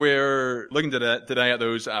We're looking today at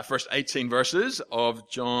those first 18 verses of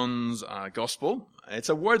John's Gospel. It's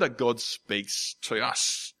a word that God speaks to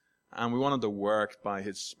us, and we want Him to work by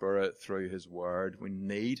His Spirit through His Word. We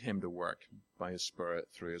need Him to work by His Spirit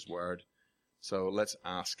through His Word. So let's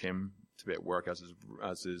ask Him to be at work as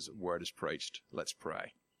His Word is preached. Let's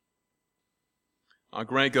pray. Our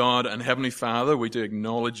great God and Heavenly Father, we do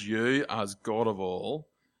acknowledge You as God of all,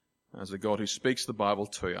 as the God who speaks the Bible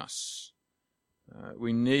to us.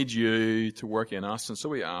 We need You to work in us, and so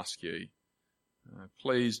we ask You,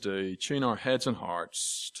 please do tune our heads and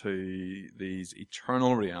hearts to these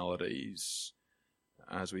eternal realities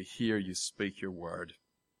as we hear You speak Your word.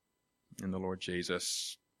 In the Lord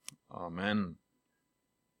Jesus. Amen.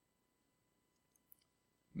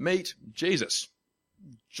 Meet Jesus.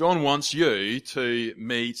 John wants you to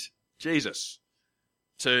meet Jesus,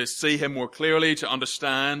 to see Him more clearly, to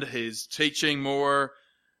understand His teaching more,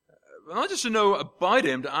 not just to know about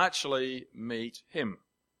Him, to actually meet Him.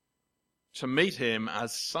 To meet Him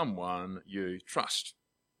as someone you trust.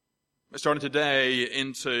 We're starting today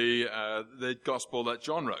into the gospel that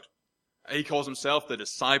John wrote. He calls himself the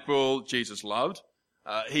disciple Jesus loved.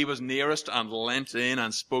 He was nearest and leant in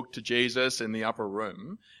and spoke to Jesus in the upper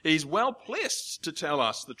room. He's well placed to tell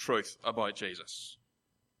us the truth about Jesus.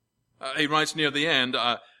 He writes near the end,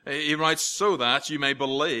 he writes, so that you may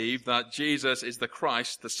believe that Jesus is the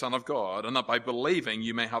Christ, the Son of God, and that by believing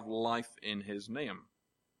you may have life in His name.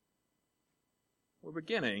 We're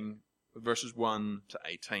beginning with verses 1 to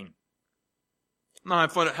 18. Now, I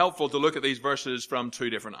find it helpful to look at these verses from two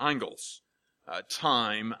different angles,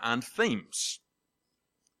 time and themes.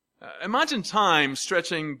 Imagine time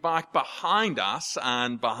stretching back behind us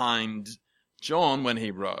and behind John when he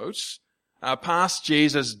wrote, past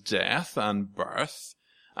Jesus' death and birth,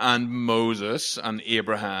 and Moses and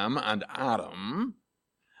Abraham and Adam,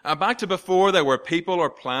 back to before there were people or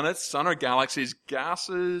planets, sun or galaxies,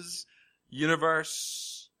 gases,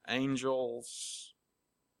 universe, angels.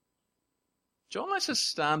 John lets us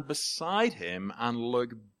stand beside him and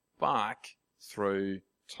look back through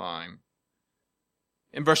time.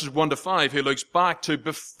 In verses 1 to 5, he looks back to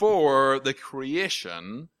before the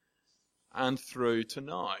creation and through to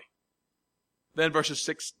now. Then verses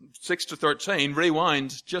 6 to 13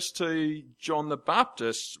 rewind just to John the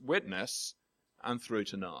Baptist's witness and through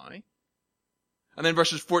to now. And then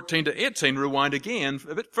verses 14 to 18 rewind again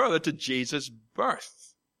a bit further to Jesus'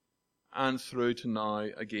 birth and through to now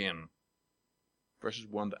again. Verses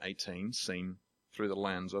 1 to 18 seen through the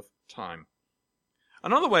lens of time.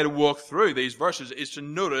 Another way to walk through these verses is to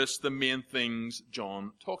notice the main things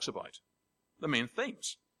John talks about. The main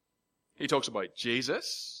themes. He talks about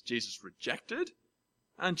Jesus, Jesus rejected,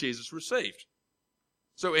 and Jesus received.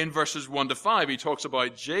 So in verses 1 to 5, he talks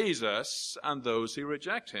about Jesus and those who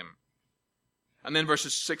reject Him. And then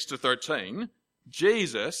verses 6 to 13,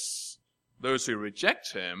 Jesus, those who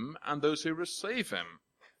reject Him, and those who receive Him.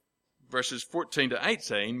 Verses 14 to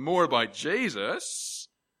 18, more about Jesus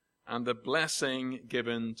and the blessing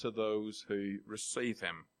given to those who receive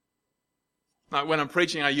Him. Now, when I'm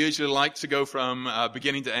preaching, I usually like to go from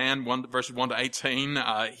beginning to end, verses 1 to 18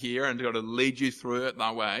 here, and to lead you through it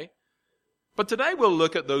that way. But today we'll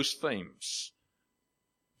look at those themes.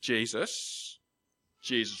 Jesus,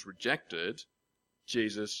 Jesus rejected,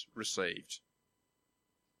 Jesus received.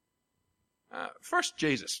 First,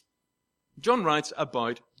 Jesus. John writes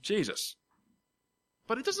about Jesus.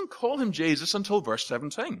 But it doesn't call Him Jesus until verse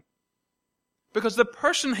 17. Because the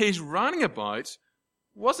person he's writing about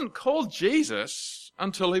wasn't called Jesus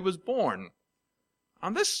until He was born.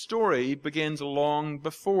 And this story begins long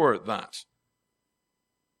before that.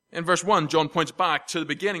 In verse 1, John points back to the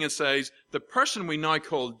beginning and says, the person we now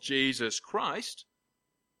call Jesus Christ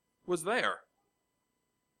was there.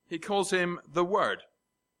 He calls Him the Word.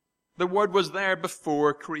 The Word was there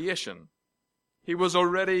before creation. He was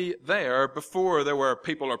already there before there were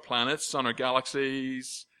people or planets, sun or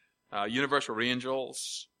galaxies, universe or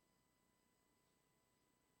angels.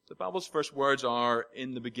 The Bible's first words are,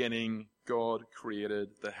 in the beginning, God created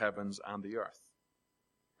the heavens and the earth.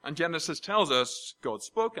 And Genesis tells us God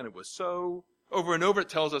spoke and it was so. Over and over it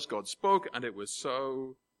tells us God spoke and it was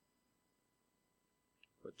so.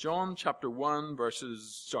 But John chapter 1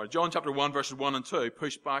 verses 1 and 2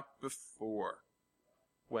 push back before,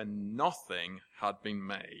 when nothing had been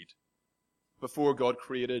made, before God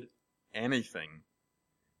created anything.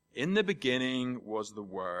 In the beginning was the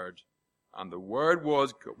Word, and the Word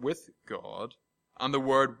was with God, and the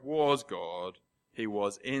Word was God. He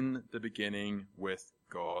was in the beginning with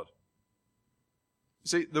God. You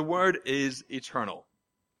see, the Word is eternal.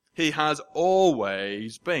 He has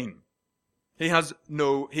always been. He had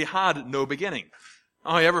no beginning.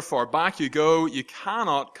 However far back you go, you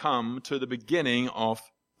cannot come to the beginning of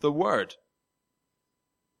the Word.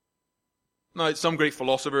 Now, some great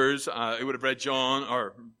philosophers who would have read John,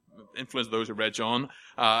 or influenced those who read John,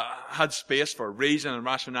 had space for reason and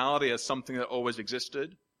rationality as something that always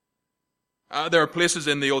existed. There are places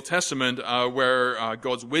in the Old Testament where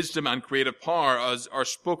God's wisdom and creative power are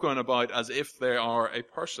spoken about as if they are a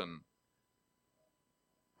person.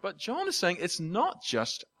 But John is saying it's not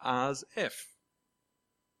just as if.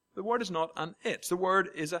 The Word is not an it. The Word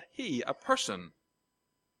is a he, a person.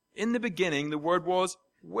 In the beginning, the Word was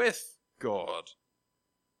with God.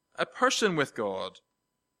 A person with God.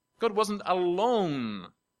 God wasn't alone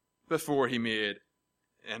before he made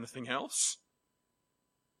anything else.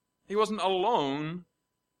 He wasn't alone,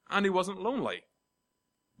 and he wasn't lonely.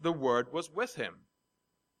 The Word was with him.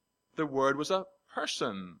 The Word was a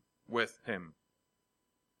person with him.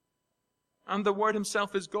 And the Word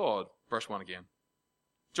himself is God. Verse 1 again.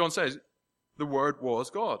 John says, the Word was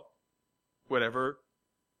God. Whatever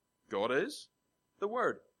God is, the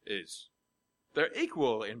Word is. They're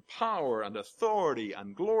equal in power and authority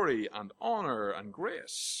and glory and honor and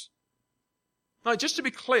grace. Now, just to be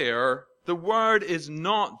clear, the Word is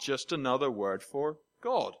not just another word for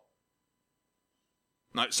God.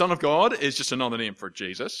 Now, Son of God is just another name for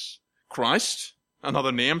Jesus. Christ,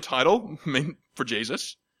 another name, title, for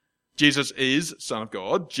Jesus. Jesus is Son of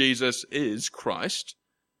God. Jesus is Christ.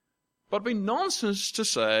 But it'd be nonsense to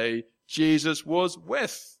say Jesus was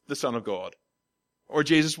with the Son of God, or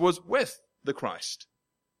Jesus was with the Christ.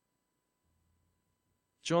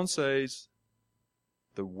 John says,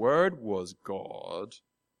 the Word was God,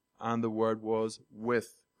 and the Word was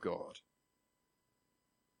with God.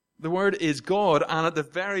 The Word is God, and at the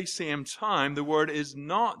very same time, the Word is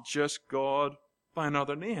not just God by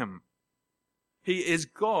another name. He is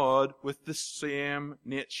God with the same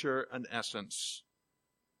nature and essence.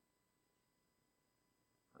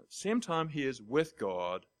 At the same time, he is with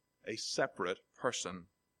God, a separate person.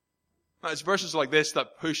 Now, it's verses like this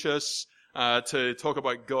that push us to talk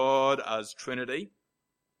about God as Trinity.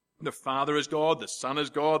 The Father is God, the Son is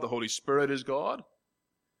God, the Holy Spirit is God.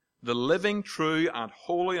 The living, true, and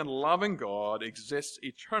holy and loving God exists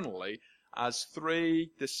eternally as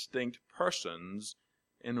three distinct persons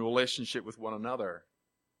in relationship with one another.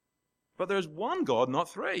 But there's one God,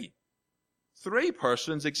 not three. Three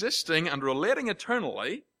persons existing and relating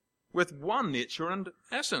eternally with one nature and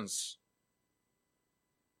essence.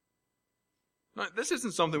 Now, this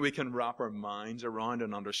isn't something we can wrap our minds around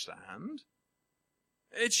and understand.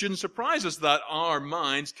 It shouldn't surprise us that our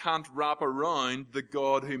minds can't wrap around the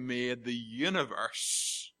God who made the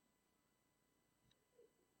universe.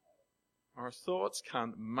 Our thoughts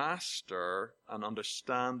can't master an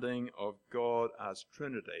understanding of God as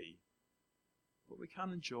Trinity, but we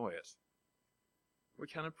can enjoy it. We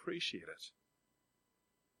can appreciate it.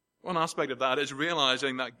 One aspect of that is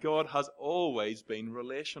realizing that God has always been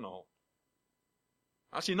relational.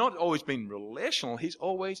 Actually, not always been relational, he's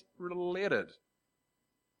always related.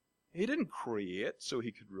 He didn't create so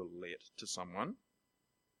he could relate to someone.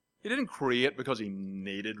 He didn't create because he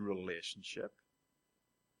needed relationship.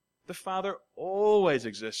 The Father always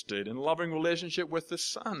existed in loving relationship with the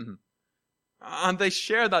Son. And they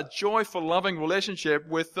share that joyful, loving relationship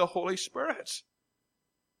with the Holy Spirit.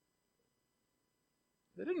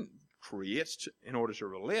 They didn't create in order to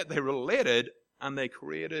relate. They related and they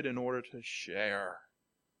created in order to share.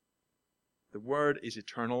 The Word is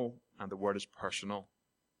eternal and the Word is personal.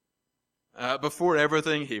 Before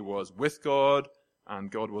everything, he was with God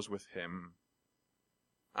and God was with him.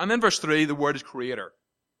 And then verse 3, the Word is creator.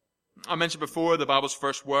 I mentioned before the Bible's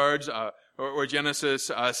first words, where Genesis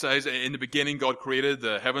says, in the beginning God created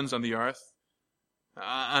the heavens and the earth.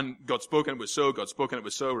 And God spoke and it was so, God spoke and it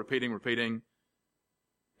was so, repeating.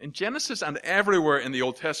 In Genesis and everywhere in the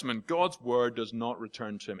Old Testament, God's Word does not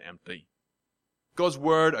return to him empty. God's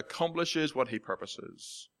Word accomplishes what he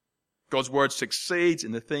purposes. God's Word succeeds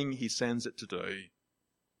in the thing he sends it to do.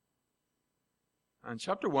 And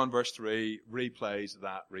chapter 1 verse 3 replays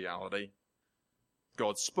that reality.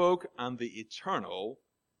 God spoke and the eternal,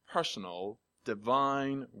 personal,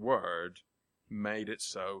 divine Word made it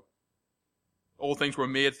so. All things were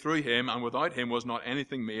made through him, and without him was not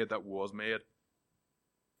anything made that was made.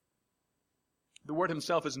 The Word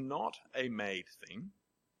himself is not a made thing.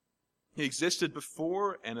 He existed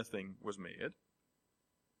before anything was made.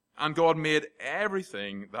 And God made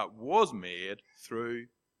everything that was made through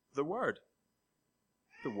the Word.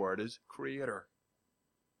 The Word is creator.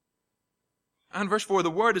 And verse 4, the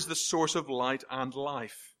Word is the source of light and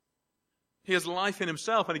life. He has life in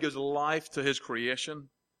himself and he gives life to his creation.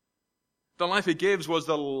 The life he gives was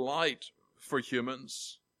the light for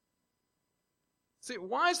humans. See,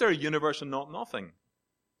 why is there a universe and not nothing?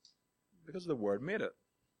 Because the Word made it.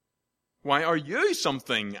 Why are you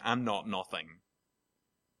something and not nothing?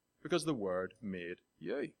 Because the Word made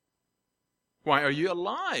you. Why are you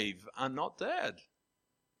alive and not dead?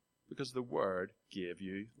 Because the Word gave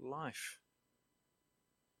you life.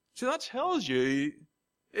 So that tells you,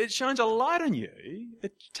 it shines a light on you.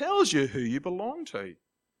 It tells you who you belong to.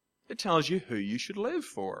 It tells you who you should live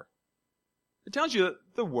for. It tells you that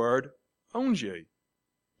the Word owns you.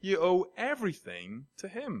 You owe everything to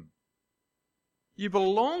Him. You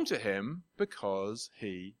belong to Him because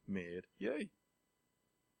He made you.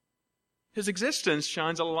 His existence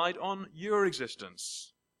shines a light on your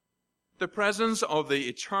existence. The presence of the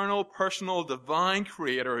eternal, personal, divine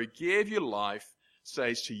Creator who gave you life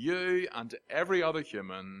says to you and to every other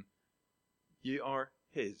human, you are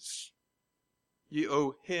His. You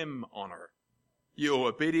owe Him honor. You owe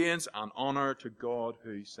obedience and honor to God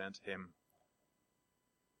who sent Him.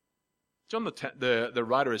 John the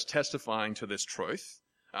writer is testifying to this truth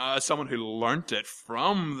as someone who learnt it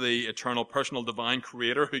from the eternal, personal, divine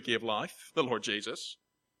Creator who gave life, the Lord Jesus.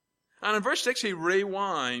 And in verse 6 he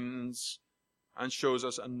rewinds and shows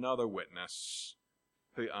us another witness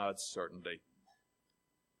who adds certainty.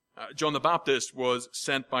 John the Baptist was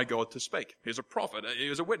sent by God to speak. He was a prophet. He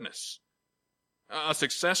was a witness. A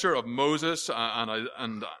successor of Moses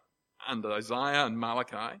and Isaiah and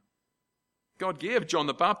Malachi. God gave John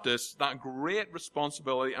the Baptist that great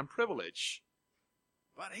responsibility and privilege.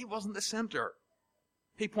 But he wasn't the center.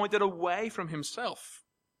 He pointed away from himself.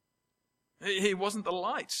 He wasn't the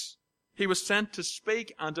light. He was sent to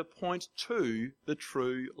speak and to point to the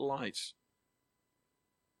true light.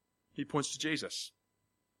 He points to Jesus.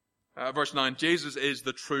 Verse 9, Jesus is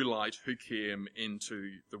the true light who came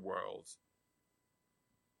into the world.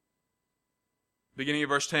 Beginning of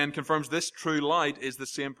verse 10 confirms this true light is the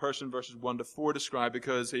same person verses 1 to 4 describe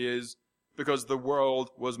because the world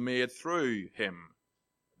was made through him,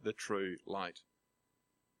 the true light.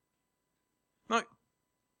 Now,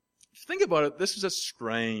 think about it, this is a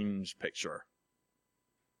strange picture.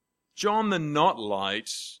 John the not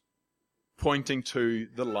light pointing to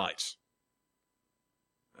the light.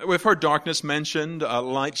 We've heard darkness mentioned, a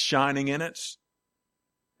light shining in it.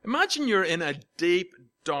 Imagine you're in a deep,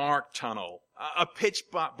 dark tunnel, a pitch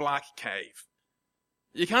black cave.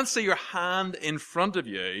 You can't see your hand in front of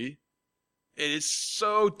you. It is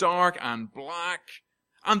so dark and black.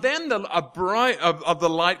 And then of the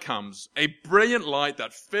light comes, a brilliant light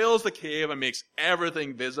that fills the cave and makes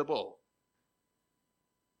everything visible.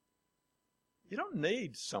 You don't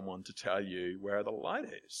need someone to tell you where the light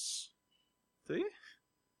is, do you?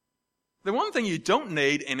 The one thing you don't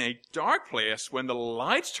need in a dark place when the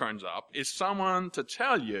light turns up is someone to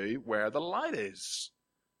tell you where the light is.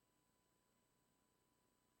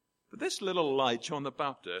 But this little light, John the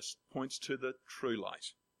Baptist, points to the true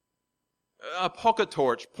light. A pocket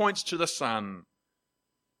torch points to the sun.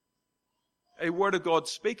 A Word of God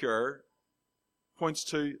speaker points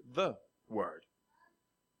to the Word.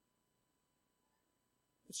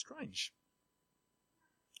 It's strange.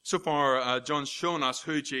 So far, John's shown us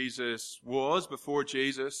who Jesus was before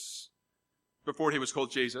he was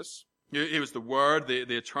called Jesus. He was the Word,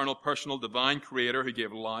 the eternal, personal, divine Creator who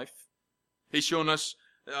gave life. He's shown us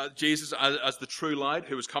Jesus as the true light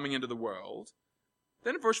who was coming into the world.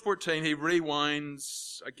 Then in verse 14, he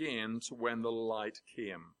rewinds again to when the light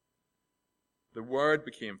came. The Word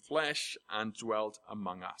became flesh and dwelt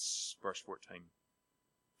among us. Verse 14.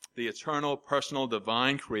 The eternal, personal,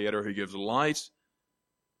 divine Creator who gives life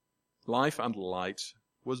and light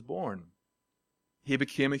was born. He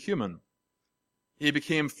became a human. He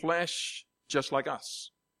became flesh just like us.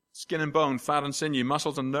 Skin and bone, fat and sinew,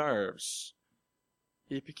 muscles and nerves.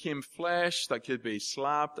 He became flesh that could be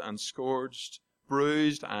slapped and scourged,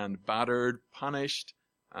 bruised and battered, punished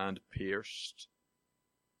and pierced.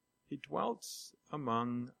 He dwelt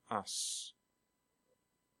among us.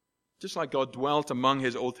 Just like God dwelt among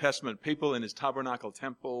his Old Testament people in his tabernacle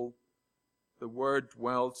temple, the Word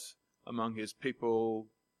dwelt among his people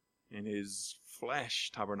in his flesh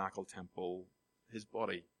tabernacle temple, his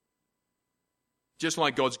body. Just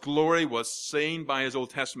like God's glory was seen by his Old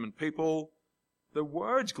Testament people, the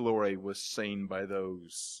Word's glory was seen by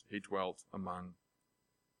those he dwelt among.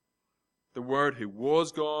 The Word who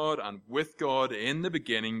was God and with God in the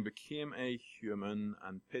beginning became a human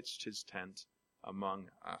and pitched his tent among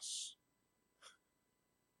us.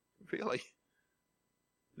 Really?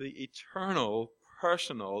 The eternal,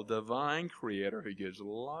 personal, divine Creator who gives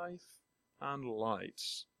life and light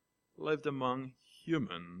lived among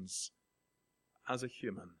humans as a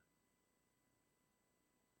human.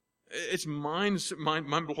 It's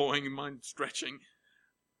mind-blowing, mind-stretching.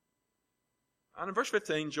 And in verse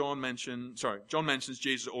 15, John mentions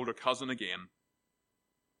Jesus' older cousin again.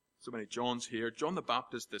 So many Johns here. John the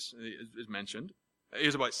Baptist is mentioned. He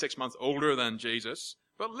is about 6 months older than Jesus.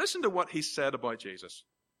 But listen to what he said about Jesus.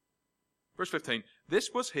 Verse 15,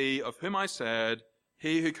 "This was he of whom I said,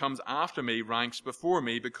 he who comes after me ranks before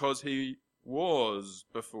me because he was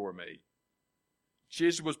before me."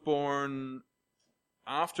 Jesus was born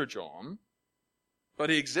after John, but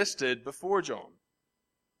he existed before John.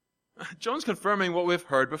 John's confirming what we've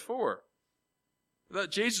heard before.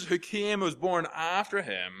 That Jesus who came, was born after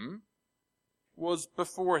him, was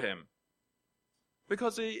before him.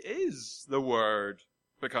 Because he is the Word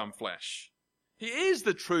become flesh. He is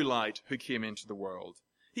the true light who came into the world.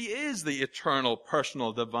 He is the eternal,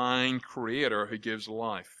 personal, divine creator who gives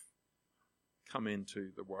life come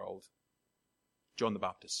into the world. John the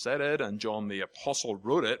Baptist said it, and John the Apostle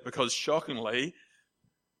wrote it, because shockingly,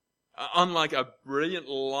 unlike a brilliant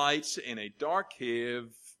light in a dark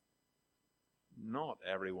cave, not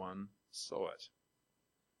everyone saw it.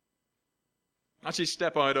 Actually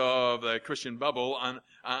step out of the Christian bubble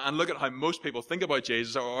and look at how most people think about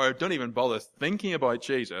Jesus, or don't even bother thinking about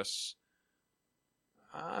Jesus.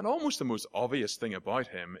 And almost the most obvious thing about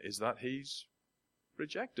him is that he's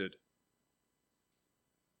rejected.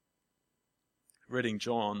 Reading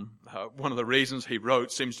John, one of the reasons he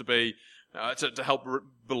wrote seems to be to help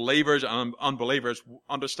believers and unbelievers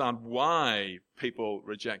understand why people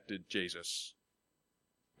rejected Jesus.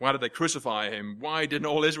 Why did they crucify him? Why didn't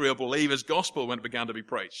all Israel believe his gospel when it began to be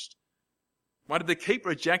preached? Why did they keep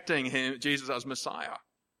rejecting Jesus as Messiah?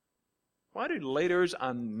 Why do leaders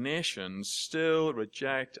and nations still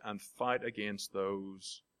reject and fight against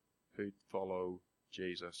those who follow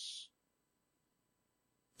Jesus?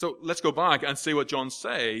 So let's go back and see what John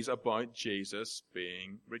says about Jesus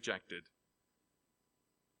being rejected.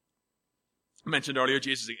 I mentioned earlier,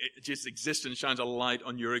 Jesus' existence shines a light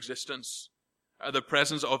on your existence. The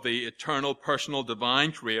presence of the eternal, personal,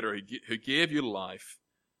 divine creator who gave you life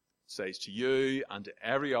says to you and to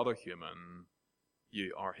every other human,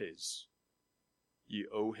 you are his. You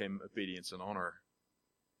owe him obedience and honor.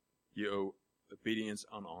 You owe obedience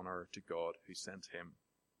and honor to God who sent him.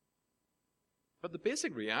 But the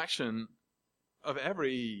basic reaction of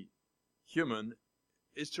every human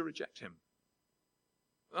is to reject him.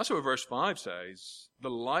 That's what verse 5 says. The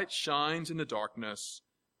light shines in the darkness,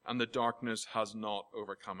 and the darkness has not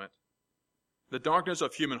overcome it. The darkness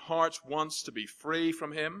of human hearts wants to be free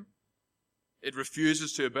from him. It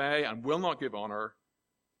refuses to obey and will not give honor.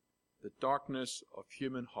 The darkness of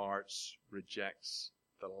human hearts rejects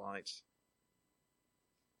the light.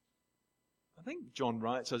 I think John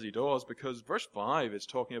writes as he does because verse 5 is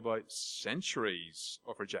talking about centuries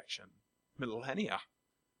of rejection, millennia.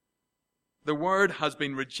 The word has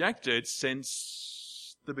been rejected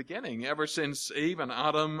since the beginning, ever since Eve and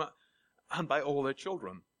Adam, and by all their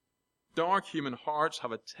children. Dark human hearts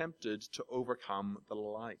have attempted to overcome the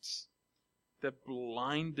light. They've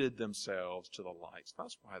blinded themselves to the light.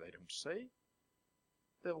 That's why they don't see.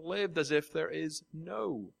 They've lived as if there is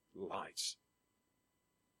no light.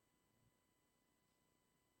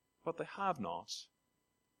 But they have not,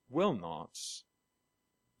 will not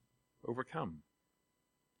overcome.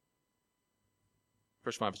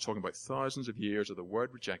 Verse 5 is talking about thousands of years of the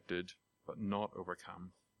word rejected, but not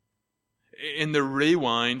overcome. In the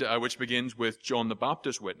rewind, which begins with John the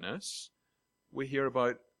Baptist's witness, we hear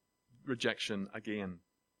about rejection again.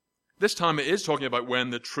 This time it is talking about when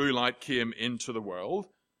the true light came into the world.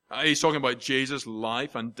 He's talking about Jesus'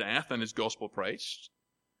 life and death and his gospel preached.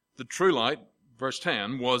 The true light, verse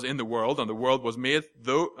 10, was in the world, and the world was made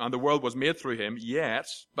through him,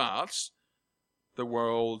 but the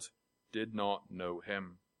world did not know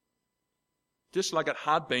him. Just like it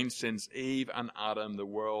had been since Eve and Adam, the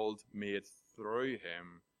world made through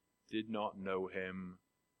him did not know him,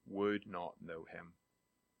 would not know him.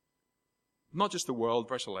 Not just the world,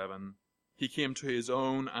 verse 11. He came to his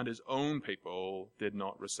own, and his own people did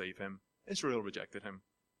not receive him. Israel rejected him.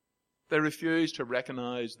 They refused to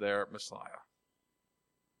recognize their Messiah.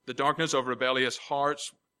 The darkness of rebellious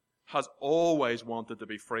hearts has always wanted to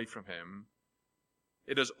be free from him.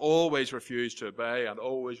 It has always refused to obey and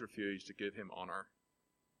always refused to give him honor.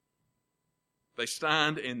 They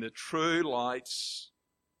stand in the true lights,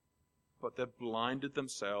 but they've blinded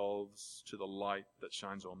themselves to the light that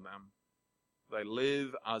shines on them. They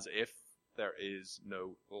live as if there is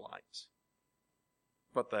no light.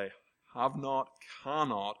 But they have not,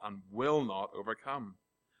 cannot, and will not overcome.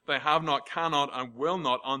 They have not, cannot, and will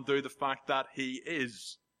not undo the fact that he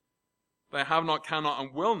is. They have not, cannot,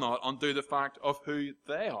 and will not undo the fact of who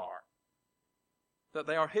they are. that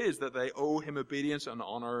they are his, that they owe him obedience and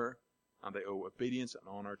honor, and they owe obedience and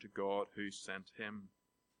honor to God who sent him.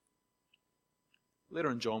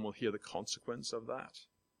 Later in John, we'll hear the consequence of that.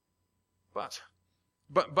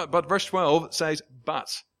 But verse 12 says,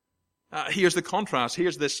 but. Here's the contrast.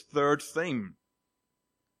 Here's this third theme.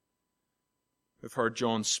 We've heard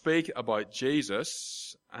John speak about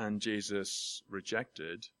Jesus, and Jesus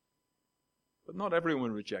rejected. But not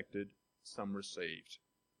everyone rejected, some received.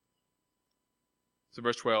 So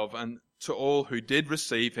verse 12, and to all who did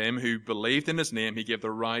receive him, who believed in his name, he gave the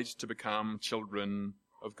right to become children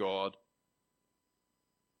of God.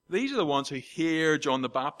 These are the ones who hear John the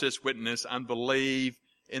Baptist witness and believe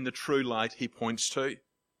in the true light he points to.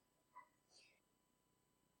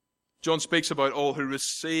 John speaks about all who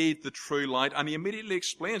receive the true light, and he immediately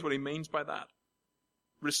explains what he means by that.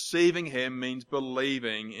 Receiving him means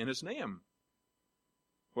believing in his name.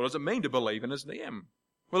 What does it mean to believe in his name?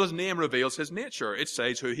 Well, his name reveals his nature. It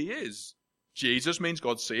says who he is. Jesus means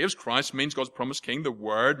God saves. Christ means God's promised king. The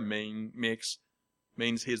Word means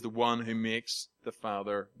he is the one who makes the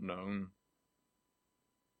Father known.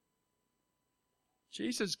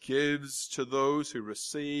 Jesus gives to those who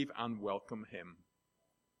receive and welcome him.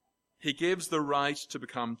 He gives the right to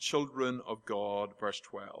become children of God, verse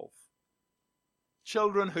 12.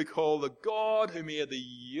 Children who call the God who made the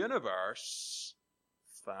universe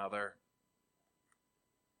Father.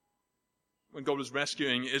 When God was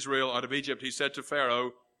rescuing Israel out of Egypt, he said to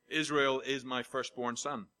Pharaoh, Israel is my firstborn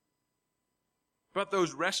son. But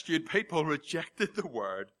those rescued people rejected the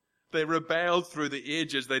word. They rebelled through the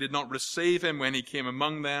ages. They did not receive him when he came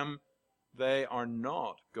among them. They are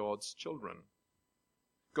not God's children.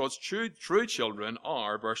 God's true children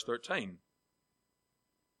are, verse 13.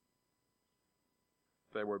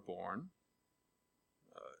 They were born,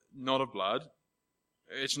 not of blood.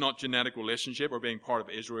 It's not genetic relationship or being part of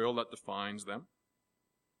Israel that defines them.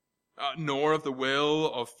 Nor of the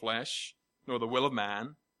will of flesh, nor the will of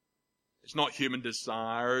man. It's not human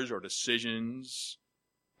desires or decisions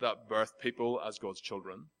that birth people as God's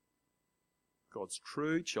children. God's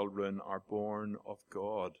true children are born of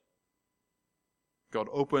God. God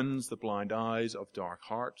opens the blind eyes of dark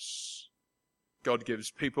hearts. God gives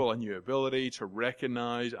people a new ability to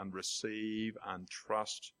recognize and receive and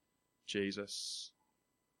trust Jesus.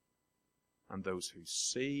 And those who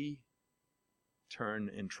see turn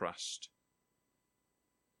in trust.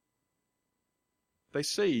 They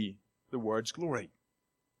see the Word's glory.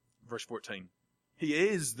 Verse 14. He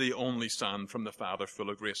is the only Son from the Father, full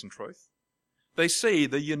of grace and truth. They see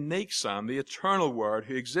the unique Son, the eternal Word,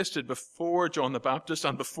 who existed before John the Baptist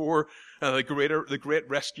and before the great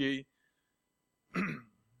rescue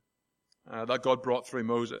that God brought through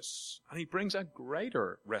Moses. And he brings a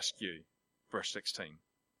greater rescue, verse 16.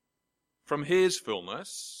 From his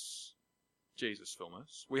fullness, Jesus'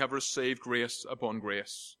 fullness, we have received grace upon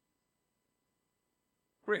grace.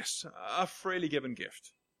 Grace, a freely given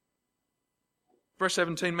gift. Verse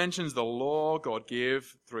 17 mentions the law God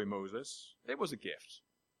gave through Moses. It was a gift.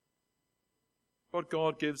 But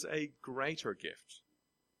God gives a greater gift.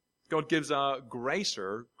 God gives a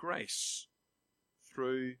gracer grace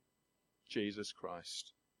through Jesus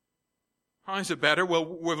Christ. How is it better? Well,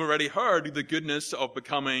 we've already heard the goodness of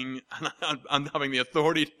becoming and having the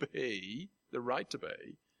authority to be, the right to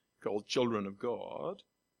be, called children of God.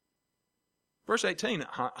 Verse 18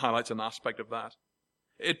 highlights an aspect of that.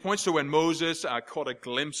 It points to when Moses caught a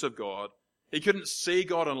glimpse of God. He couldn't see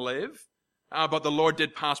God and live, but the Lord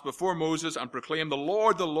did pass before Moses and proclaim, the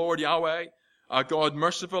Lord Yahweh, a God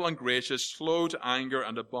merciful and gracious, slow to anger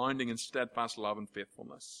and abounding in steadfast love and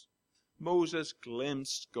faithfulness. Moses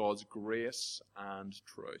glimpsed God's grace and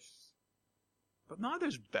truth. But now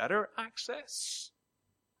there's better access.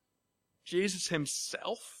 Jesus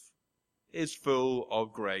himself is full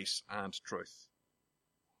of grace and truth.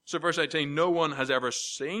 So verse 18, no one has ever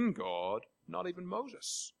seen God, not even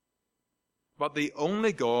Moses. But the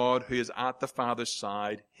only God who is at the Father's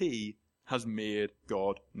side, he has made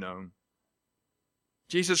God known.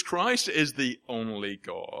 Jesus Christ is the only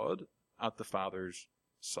God at the Father's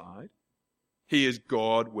side. He is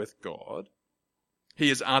God with God. He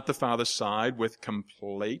is at the Father's side with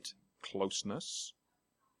complete closeness.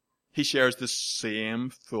 He shares the same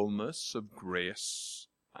fullness of grace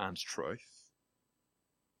and truth.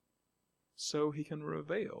 So he can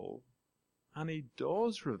reveal, and he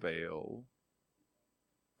does reveal,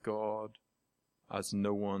 God as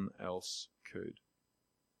no one else could.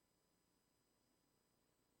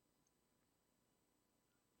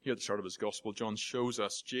 Here at the start of his gospel, John shows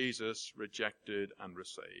us Jesus rejected and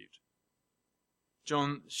received.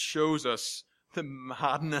 John shows us the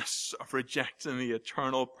madness of rejecting the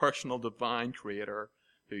eternal, personal, divine Creator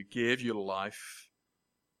who gave you life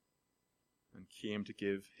and came to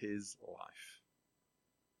give his life.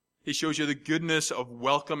 He shows you the goodness of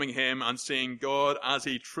welcoming him and seeing God as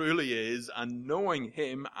he truly is and knowing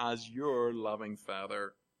him as your loving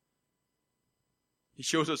Father. He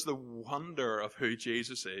shows us the wonder of who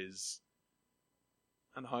Jesus is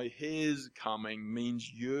and how his coming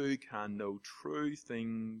means you can know true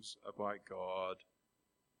things about God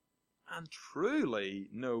and truly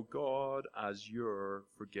know God as your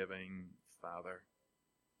forgiving Father.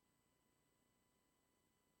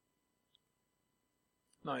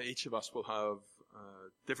 Now, each of us will have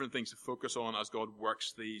different things to focus on as God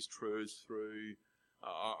works these truths through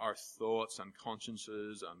our thoughts and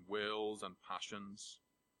consciences and wills and passions.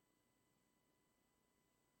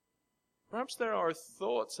 Perhaps there are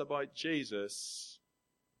thoughts about Jesus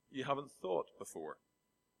you haven't thought before.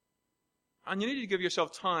 And you need to give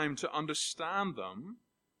yourself time to understand them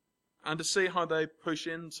and to see how they push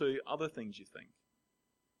into other things you think.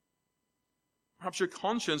 Perhaps your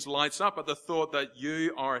conscience lights up at the thought that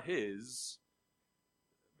you are his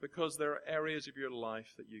because there are areas of your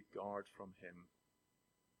life that you guard from him.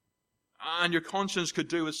 And your conscience could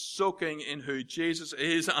do with soaking in who Jesus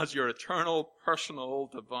is as your eternal, personal,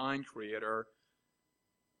 divine Creator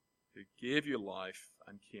who gave you life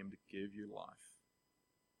and came to give you life.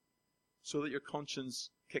 So that your conscience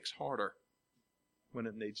kicks harder when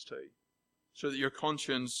it needs to. So that your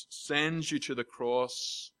conscience sends you to the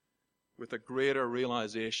cross with a greater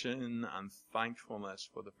realization and thankfulness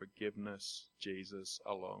for the forgiveness Jesus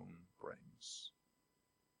alone brings.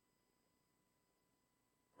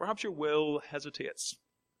 Perhaps your will hesitates.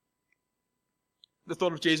 The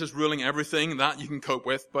thought of Jesus ruling everything, that you can cope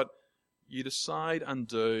with, but you decide and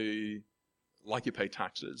do like you pay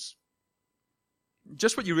taxes.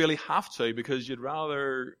 Just what you really have to, because you'd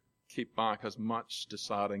rather keep back as much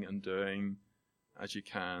deciding and doing as you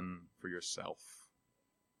can for yourself.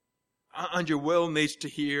 And your will needs to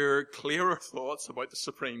hear clearer thoughts about the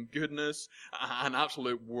supreme goodness and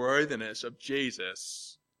absolute worthiness of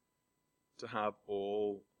Jesus to have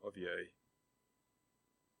all of you.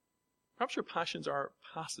 Perhaps your passions are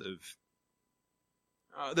passive.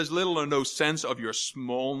 There's little or no sense of your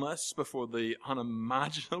smallness before the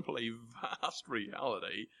unimaginably vast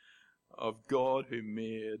reality of God who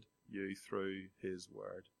made you through his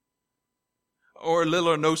word. Or little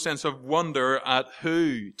or no sense of wonder at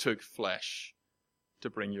who took flesh to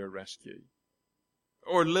bring your rescue.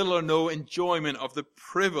 Or little or no enjoyment of the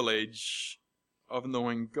privilege of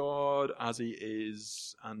knowing God as he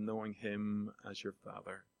is and knowing him as your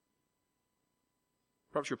Father.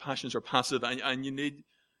 Perhaps your passions are passive and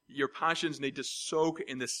your passions need to soak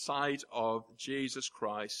in the sight of Jesus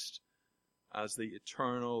Christ as the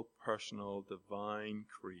eternal, personal, divine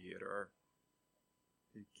Creator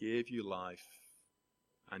who gave you life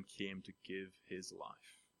and came to give his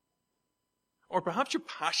life. Or perhaps your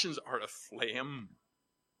passions are aflame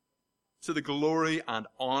to the glory and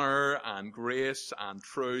honor and grace and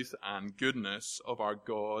truth and goodness of our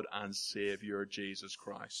God and Savior Jesus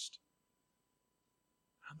Christ.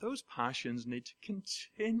 And those passions need to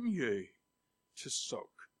continue to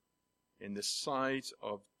soak in the sight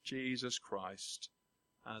of Jesus Christ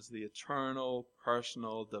as the eternal,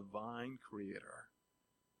 personal, divine Creator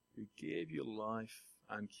who gave you life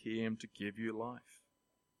and came to give you life.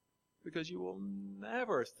 Because you will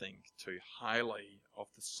never think too highly of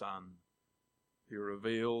the Son who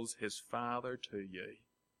reveals his Father to you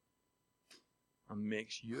and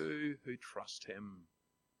makes you who trust him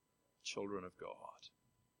children of God.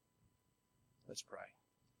 Let's pray.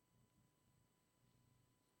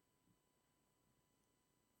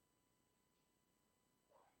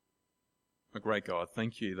 A great God,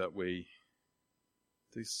 thank you that we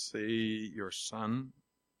do see your Son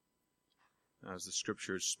as the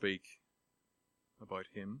Scriptures speak about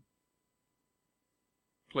him.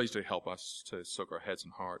 Please do help us to soak our heads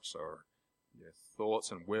and hearts, our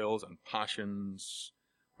thoughts and wills and passions,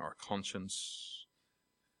 our conscience,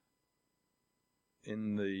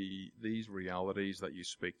 in these realities that you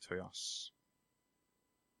speak to us.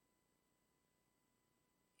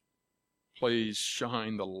 Please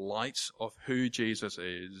shine the light of who Jesus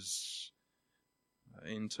is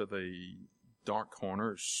into the dark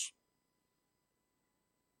corners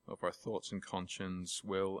of our thoughts and conscience,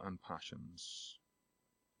 will and passions,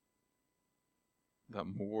 that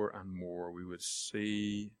more and more we would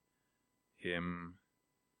see him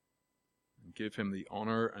and give him the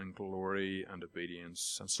honor and glory and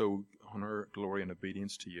obedience, and so honor, glory, and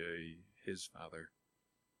obedience to you, his Father.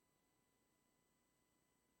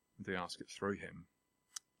 And to ask it through him.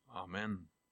 Amen.